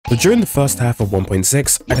But during the first half of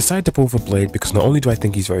 1.6, I decided to pull for Blade because not only do I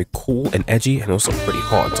think he's very cool and edgy and also pretty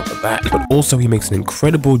hot on top of that, but also he makes an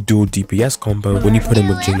incredible dual DPS combo when you put him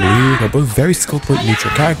with Jingliu. They're both very skill point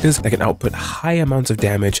neutral characters that can output high amounts of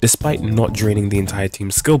damage despite not draining the entire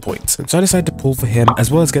team's skill points. And so I decided to pull for him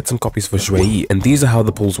as well as get some copies for Shui Yi, and these are how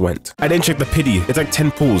the pulls went. I didn't check the pity, it's like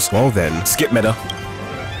 10 pulls. Well then, skip meta.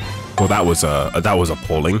 Well, that was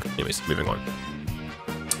appalling. Anyways, moving on.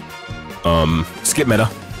 Skip meta.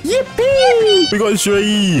 Yippee! We got Shui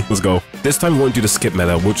Yi. Let's go. This time we won't do the skip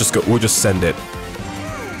meta. We'll just send it.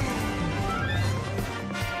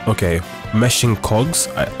 Okay, meshing cogs.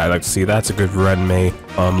 I like to see that. It's a good Renmei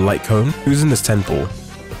light cone. Who's in this 10 pool?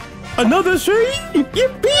 Another Shui Yi!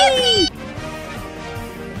 Yippee!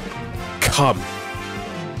 Come.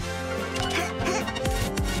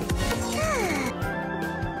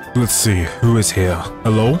 Let's see, who is here?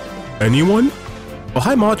 Hello? Anyone? Oh,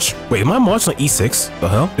 hi March. Wait, am I March not E6? The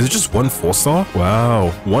hell? Is it just one 4-star?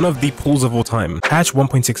 Wow. One of the pulls of all time. Patch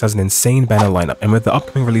 1.6 has an insane banner lineup, and with the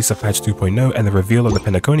upcoming release of patch 2.0 and the reveal of the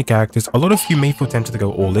Penacony characters, a lot of you may feel tempted to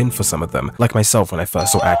go all in for some of them, like myself when I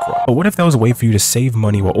first saw Aqua. But what if there was a way for you to save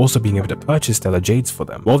money while also being able to purchase Stellar Jades for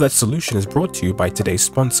them? Well, that solution is brought to you by today's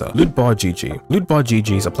sponsor, Lootbar GG. Lootbar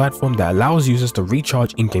GG is a platform that allows users to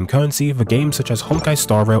recharge in-game currency for games such as Honkai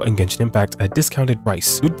Star Rail and Genshin Impact at a discounted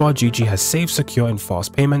price. Lootbar GG has safe, secure, and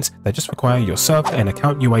fast payments that just require your server and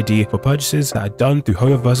account UID for purchases that are done through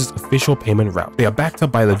Hoyoverse's official payment route. They are backed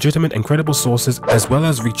up by legitimate and credible sources as well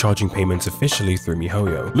as recharging payments officially through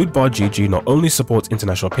MiHoYo. Lootbar GG not only supports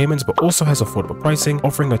international payments but also has affordable pricing,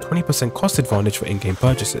 offering a 20% cost advantage for in-game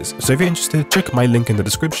purchases. So if you're interested, check my link in the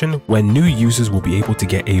description where new users will be able to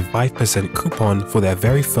get a 5% coupon for their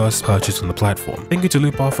very first purchase on the platform. Thank you to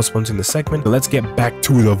Lootbar for sponsoring the segment, but let's get back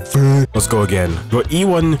to the Let's go again. Got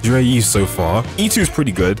E1 Shui Yi so far. E2 is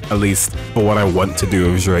pretty good, at least for what I want to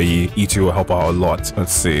do with Shui Yi. E2 will help out a lot.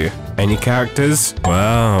 Let's see. Any characters?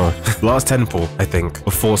 Wow. Last 10 pool, I think. A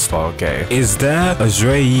 4-star, okay. Is there a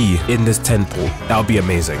Shui Yi in this 10 pool? That would be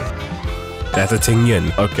amazing. That's a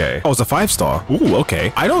Tingyun. Okay. Oh, it's a 5-star. Ooh,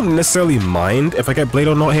 okay. I don't necessarily mind if I get Blade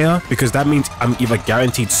or not here, because that means I'm either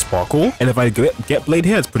guaranteed Sparkle, and if I get Blade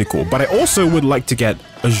here, it's pretty cool. But I also would like to get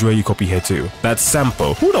a Shui Yi copy here too. That's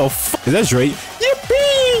Sampo. Who the f is that Shui Yi?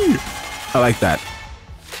 Yippee! I like that.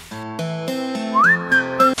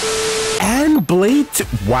 Blade.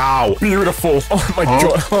 Wow, beautiful. Oh my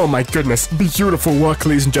god. Oh my goodness, beautiful work,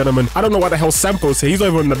 ladies and gentlemen. I don't know why the hell Sampo's here. He's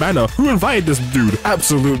over in the banner. Who invited this dude?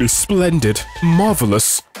 Absolutely splendid,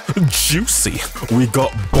 marvelous, juicy. We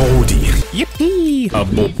got Baldy. Yippee! A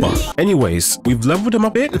boba. Anyways, we've leveled him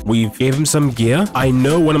a bit. We've gave him some gear. I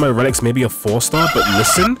know one of my relics may be a 4-star, but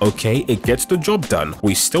listen, okay, it gets the job done.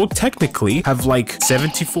 We still technically have like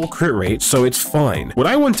 74 crit rate, so it's fine. What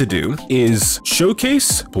I want to do is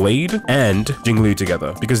showcase Blade and Jingliu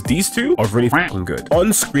together, because these two are really fucking good.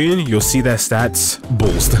 On screen, you'll see their stats.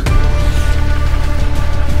 Bullsed.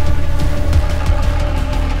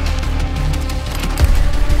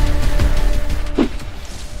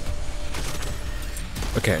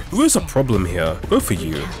 Okay, who is a problem here? Go for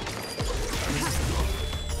you.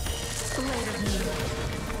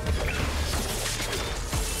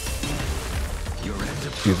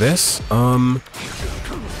 Do this.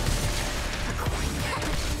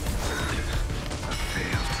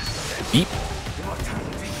 Beep.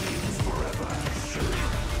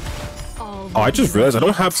 Oh, I just realized I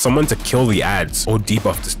don't have someone to kill the ads or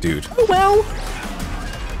debuff this dude. Oh well.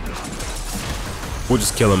 We'll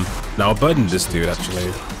just kill him. Now I'll burden this dude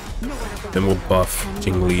actually. Then we'll buff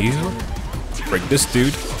Jingliu. Break this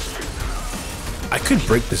dude. I could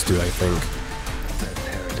break this dude, I think.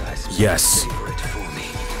 Yes.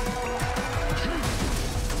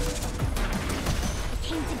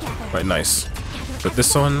 Right, nice. Put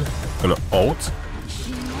this on. Gonna ult.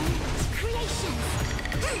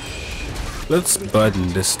 Let's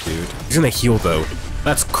burden this dude. He's gonna heal though.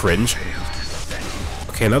 That's cringe.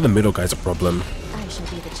 Okay, now the middle guy's a problem.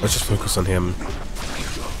 Let's just focus on him.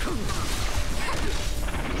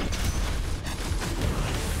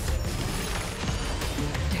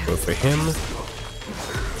 Go for him.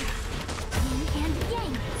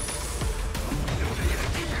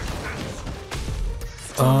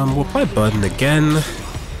 We'll probably burden again.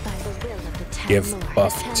 Give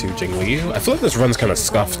buff to Jingliu. I feel like this run's kind of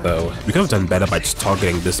scuffed though. We could have done better by just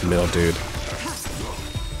targeting this middle dude.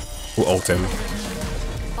 We'll ult him.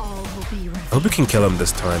 I hope we can kill him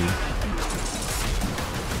this time.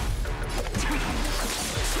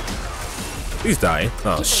 Please die.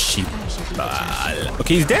 Oh, sheep.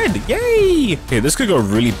 Okay, he's dead. Yay! Okay, this could go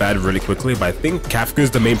really bad really quickly, but I think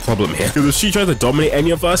Kafka's the main problem here. Because if she tries to dominate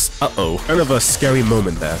any of us, kind of a scary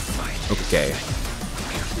moment there. Okay.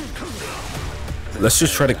 Let's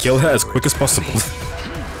just try to kill her as quick as possible.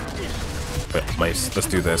 Wait, nice. Let's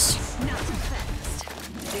do this.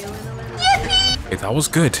 Okay, that was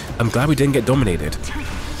good. I'm glad we didn't get dominated.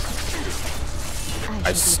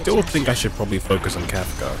 I still think I should probably focus on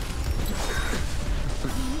Kafka.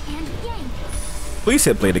 Please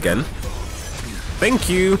hit Blade again. Thank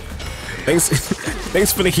you. Thanks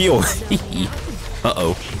thanks for the heal.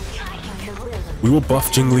 Uh-oh. We will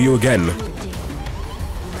buff Jingliu again.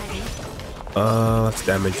 Let's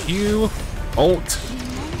damage you. Ult.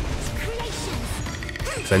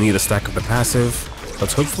 So I need a stack of the passive.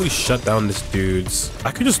 Let's hopefully shut down this dude's...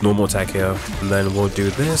 I could just normal attack here. And then we'll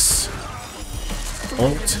do this.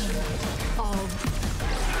 Ult.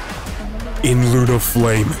 In Lunar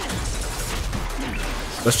Flame.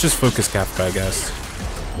 Let's just focus Kafka, I guess.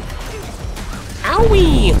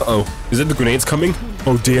 Owie! Uh-oh. Is it the grenades coming?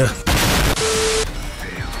 Oh dear.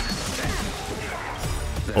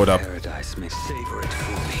 Hold up.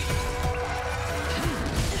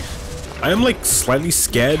 I am like slightly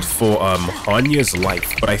scared for Hanya's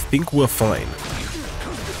life, but I think we're fine.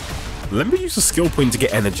 Let me use a skill point to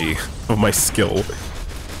get energy of my skill.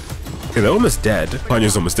 Okay, they're almost dead.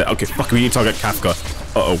 Hanya's almost dead. Okay, fuck, we need to target Kafka.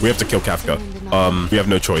 Uh-oh, we have to kill Kafka. We have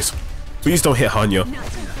no choice. Please don't hit Hanya.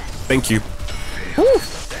 Thank you. Whew.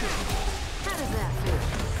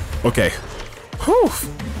 Okay. Whew.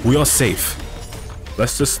 We are safe.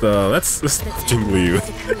 Let's just, let's Jingliu.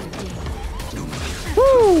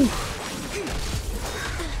 Woo!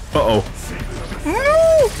 Uh-oh.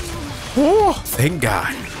 No! Oh, thank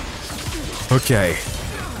God. Okay.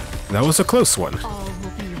 That was a close one.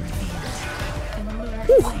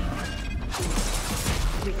 Whew.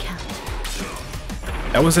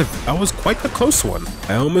 That was quite the close one.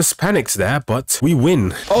 I almost panicked there, but we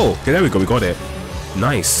win. Oh, okay, there we go. We got it.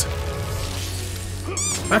 Nice.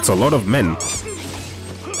 That's a lot of men.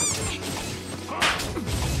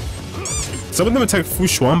 Some of them attacked Fu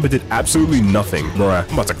Xuan, but did absolutely nothing. Bruh,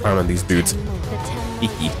 I'm about to clown on these dudes.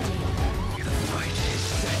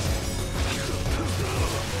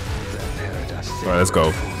 Alright, let's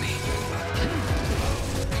go.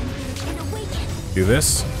 Do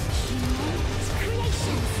this.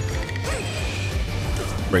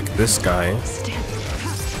 Break this guy.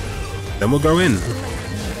 Then we'll go in.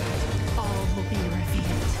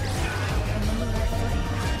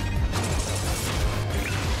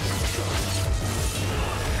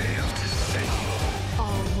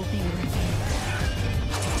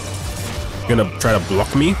 Gonna try to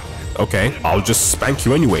block me? Okay, I'll just spank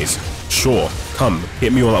you anyways. Sure, come,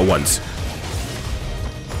 hit me all at once.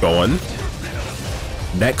 Go on.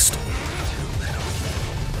 Next.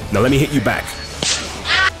 Now let me hit you back.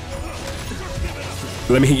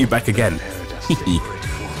 Let me hit you back again.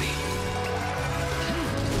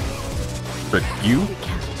 Frick you.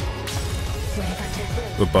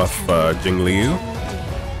 We'll buff Jingliu.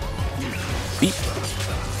 Beep.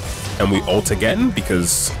 And we ult again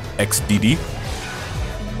because XDD.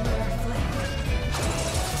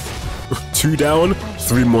 2 down,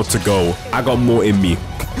 3 more to go. I got more in me.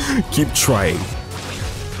 Keep trying.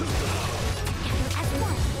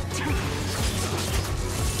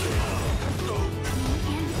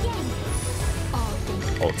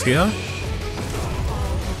 Ult here.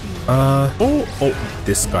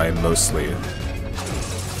 This guy mostly.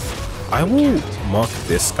 I will mark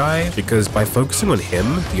this guy because by focusing on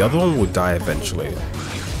him, the other one will die eventually.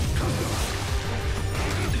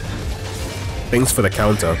 Thanks for the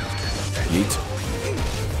counter. Yeet.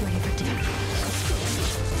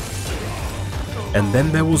 And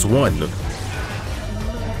then there was one.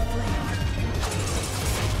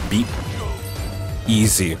 Beep.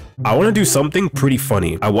 Easy. I want to do something pretty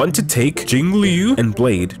funny. I want to take Jingliu and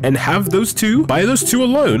Blade and have those two, by those two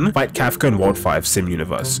alone, fight Kafka and World 5 Sim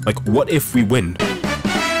Universe. Like, what if we win?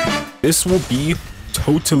 This will be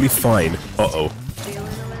totally fine. Uh-oh.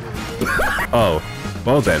 Oh.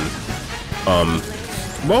 Well then.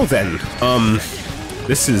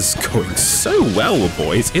 This is going so well,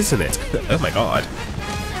 boys, isn't it? Oh my god.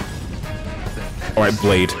 Alright,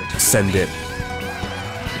 Blade, send it.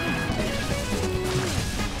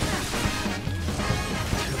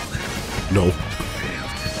 No.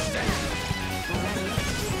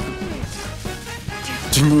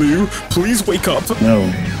 Jingliu, please wake up. No.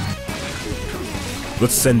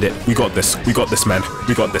 Let's send it. We got this. We got this, man.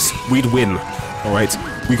 We got this. We'd win. Alright,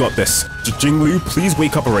 we got this. Jingliu, please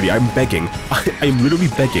wake up already. I'm begging. I'm literally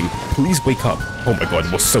begging. Please wake up. Oh my god,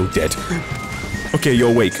 we're so dead. Okay,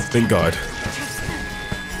 you're awake. Thank God.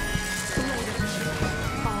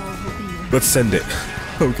 Let's send it.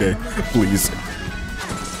 Okay, please.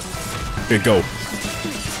 Okay, go.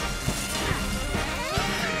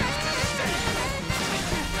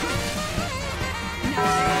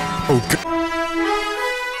 Oh, God.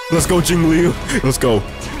 Let's go, Jingliu. Let's go.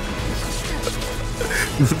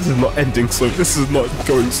 This is not ending, so this is not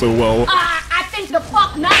going so well. I think the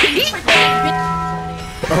fuck not.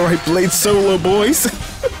 Alright, Blade solo, boys.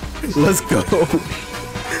 Let's go.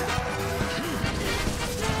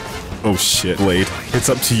 Oh shit, Blade. It's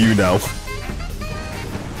up to you now.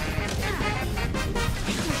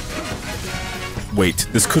 Wait,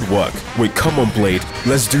 this could work. Wait, come on, Blade.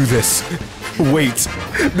 Let's do this. Wait,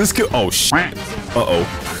 this could... Oh, shit. Uh-oh.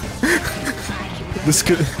 This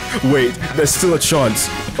could... Wait, there's still a chance.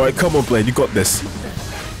 Alright, come on, Blade. You got this.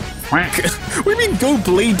 What do you mean, go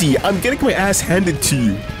Bladey? I'm getting my ass handed to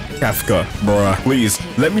you. Kafka, bruh. Please,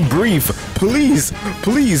 let me breathe. Please,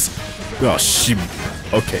 please. Oh, shit.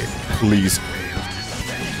 Okay, please.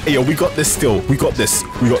 Hey, yo, we got this still. We got this.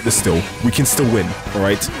 We got this still. We can still win,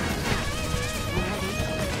 alright?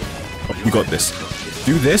 We got this.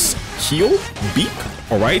 Do this. Heal. Beep.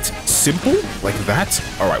 Alright. Simple. Like that.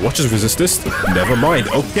 Alright, watch us resist this. Never mind.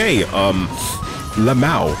 Okay,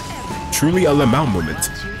 Lamau. Truly a Lamau moment.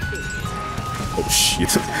 Oh, shit.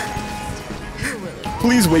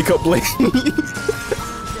 Please wake up, Blade.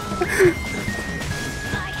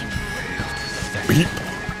 Beep.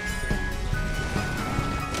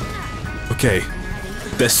 Okay.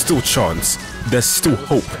 There's still chance. There's still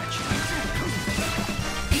hope.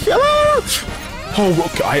 Oh,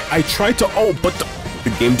 okay. I tried to ult, but the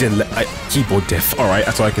game didn't let... keyboard diff. Alright,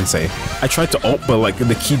 that's all I can say. I tried to ult, but like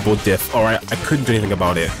the keyboard diff. Alright, I couldn't do anything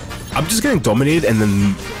about it. I'm just getting dominated and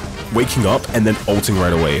then waking up and then ulting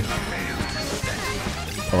right away.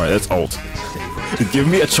 Alright, let's ult. Give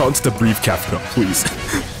me a chance to breathe, Kafka, please.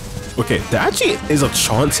 Okay, there actually is a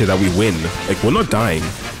chance here that we win. Like, we're not dying.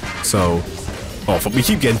 So... Oh, we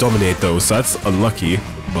keep getting dominated though, so that's unlucky.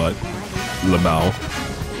 But... Lamau.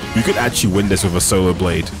 We could actually win this with a solo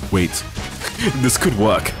Blade. Wait. This could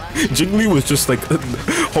work. Jingliu was just like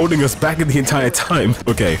holding us back the entire time.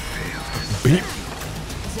 Okay. Beep.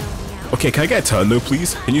 Okay, can I get a turn though,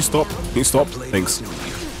 please? Can you stop? Can you stop? Thanks.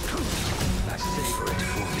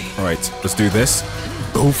 Alright, let's do this.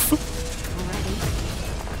 Both.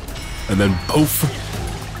 And then both.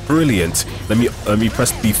 Brilliant. Let me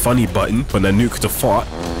press the funny button for the nuke to fart.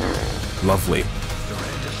 Lovely.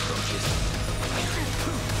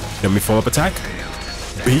 Let me follow-up attack.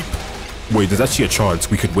 Beep. Wait, there's actually a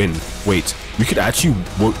chance we could win. Wait, we could actually...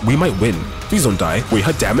 We might win. Please don't die. Wait,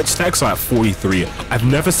 her damage stacks are at 43. I've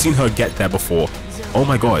never seen her get there before. Oh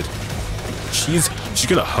my god. She's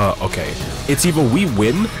gonna hurt. Okay. It's either we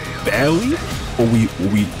win, barely, or we...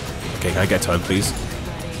 Okay, can I get a turn, please?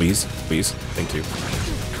 Please, please. Thank you.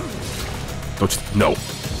 Don't you... No.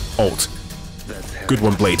 Ult. Good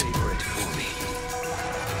one, Blade.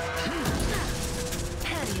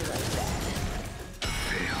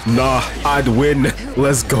 Nah, I'd win.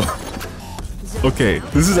 Let's go. Okay,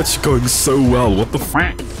 this is actually going so well. What the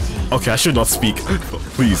fuck? Okay, I should not speak.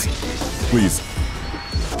 Please. Please.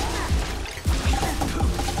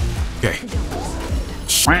 Okay.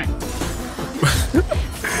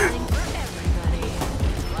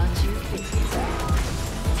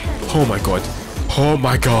 Oh my god. Oh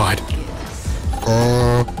my god.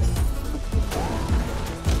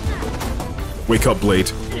 Wake up,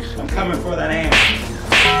 Blade. I'm coming for that ass.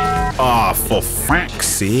 Ah, for fuck's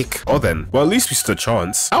sake. Oh then, well at least we stood a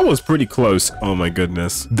chance. That was pretty close. Oh my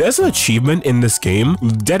goodness. There's an achievement in this game,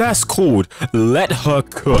 deadass called Let Her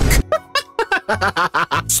Cook.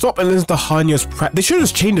 Stop and listen to Hanya's They should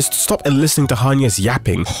have changed this to stop and listening to Hanya's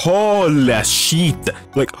yapping. Holy shit.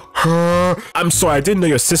 Like, I'm sorry, I didn't know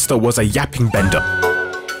your sister was a yapping bender.